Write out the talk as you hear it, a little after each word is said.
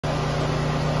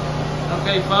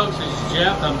Okay folks, it's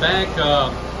Jeff. I'm back.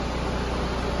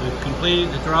 We've completed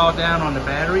the drawdown on the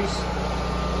batteries.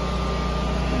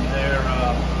 And they're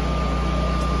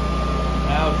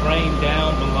now drained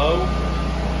down below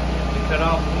the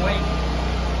cutoff point.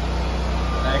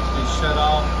 It actually shut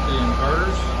off the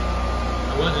inverters.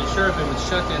 I wasn't sure if it would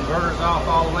shut the inverters off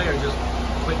all the way or just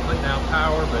quit putting out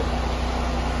power, but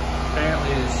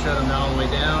apparently it shut them all the way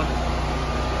down.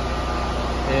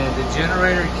 And the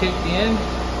generator kicked in.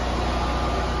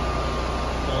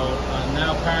 So I'm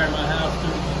now powering my house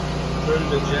through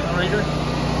the generator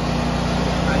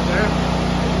right there.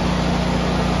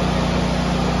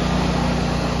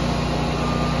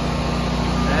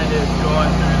 That is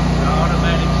going through the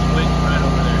automatic switch right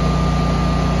over there.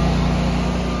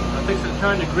 I'm fixing to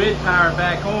turn the grid power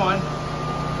back on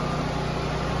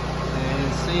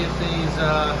and see if these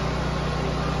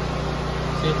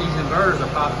inverters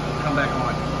will come back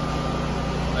on.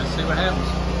 Let's see what happens.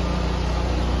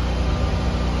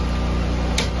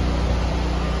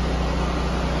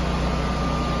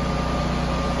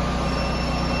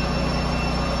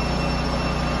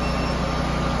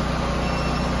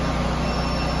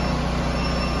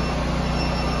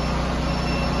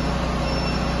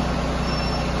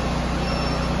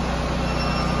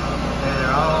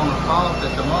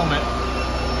 At the moment.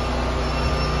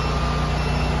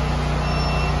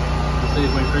 Let's see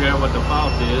if we can figure out what the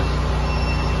fault is.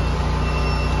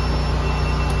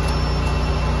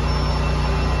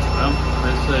 Well,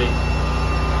 let's see.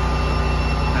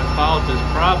 That fault is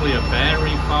probably a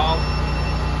battery fault.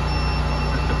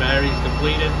 If the battery's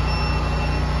depleted.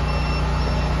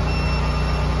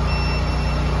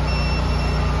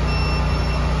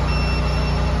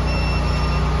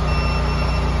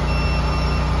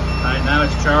 Now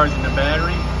it's charging the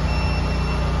battery.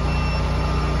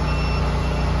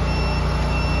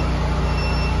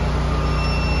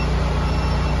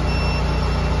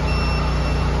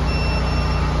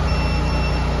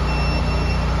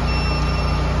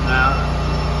 Now,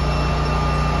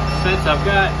 since I'm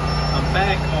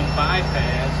back on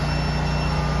bypass,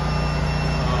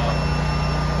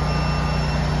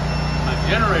 my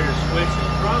generator switch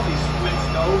is probably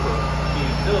switched over to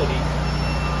utility.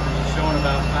 Showing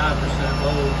about 5%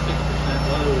 load, 6%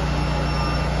 load,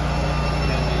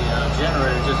 and the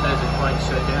generator just hasn't quite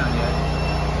shut down yet.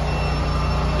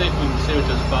 I think we can see what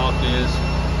this fault is.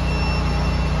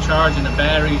 Charging the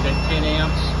batteries at 10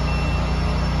 amps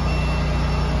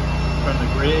from the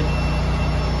grid.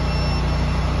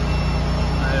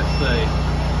 Let's see.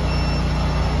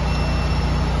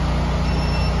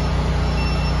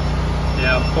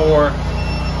 Yeah, 4.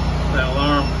 That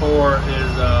alarm 4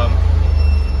 is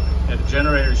the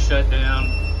generator shut down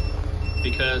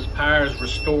because power is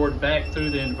restored back through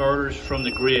the inverters from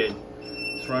the grid.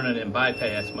 It's running in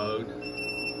bypass mode.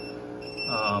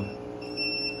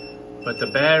 But the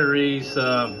batteries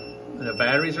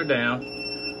are down,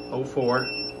 04.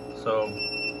 So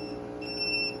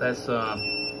that's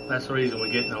the reason we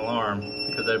get an alarm,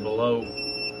 because they're below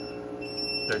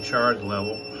their charge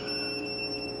level.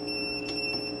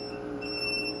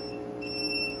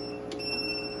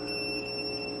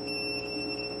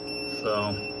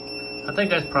 So I think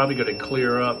that's probably going to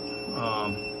clear up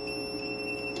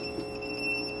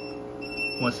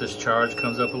once this charge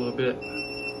comes up a little bit.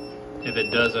 If it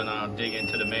doesn't, I'll dig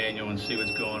into the manual and see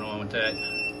what's going on with that.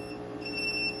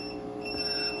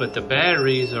 But the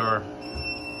batteries are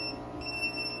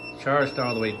charged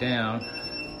all the way down.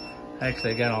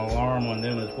 Actually, I got an alarm on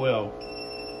them as well,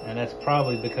 and that's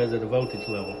probably because of the voltage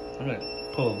level. I'm going to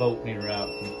pull a voltmeter out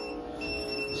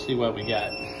and see what we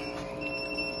got.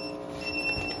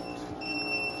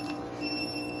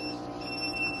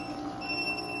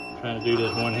 Trying to do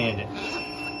this one-handed.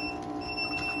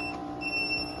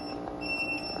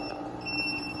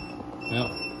 Well,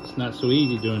 it's not so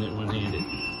easy doing it one-handed.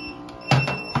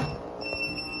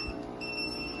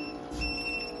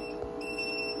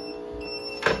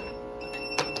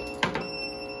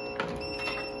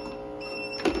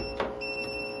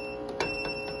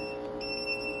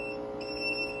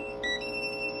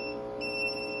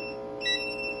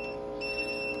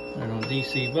 Right on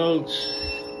DC volts.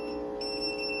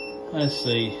 Let's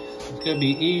see, it's gonna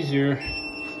be easier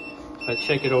if I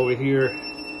check it over here,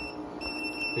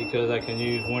 because I can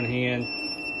use one hand.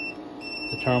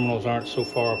 The terminals aren't so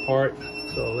far apart.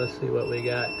 So let's see what we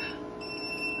got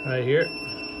right here.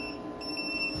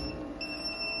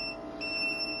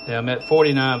 Yeah, I'm at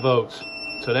 49 volts.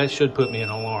 So that should put me in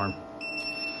alarm.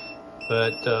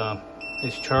 But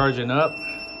it's charging up.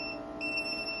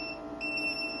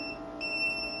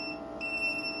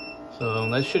 So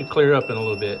that should clear up in a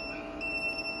little bit.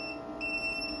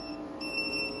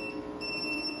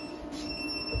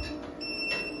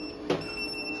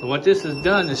 So what this has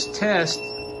done, this test,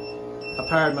 I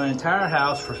powered my entire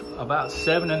house for about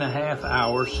 7.5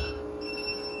 hours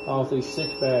off these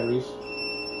 6 batteries.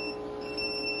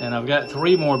 And I've got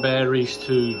 3 more batteries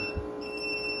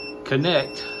to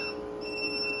connect.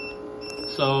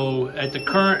 So at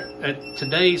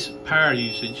today's power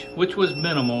usage, which was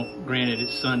minimal, granted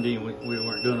it's Sunday and we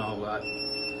weren't doing a whole lot,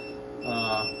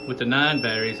 with the 9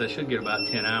 batteries, I should get about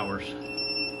 10 hours.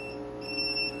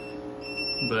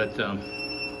 But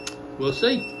we'll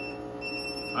see.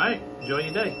 All right, enjoy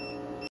your day.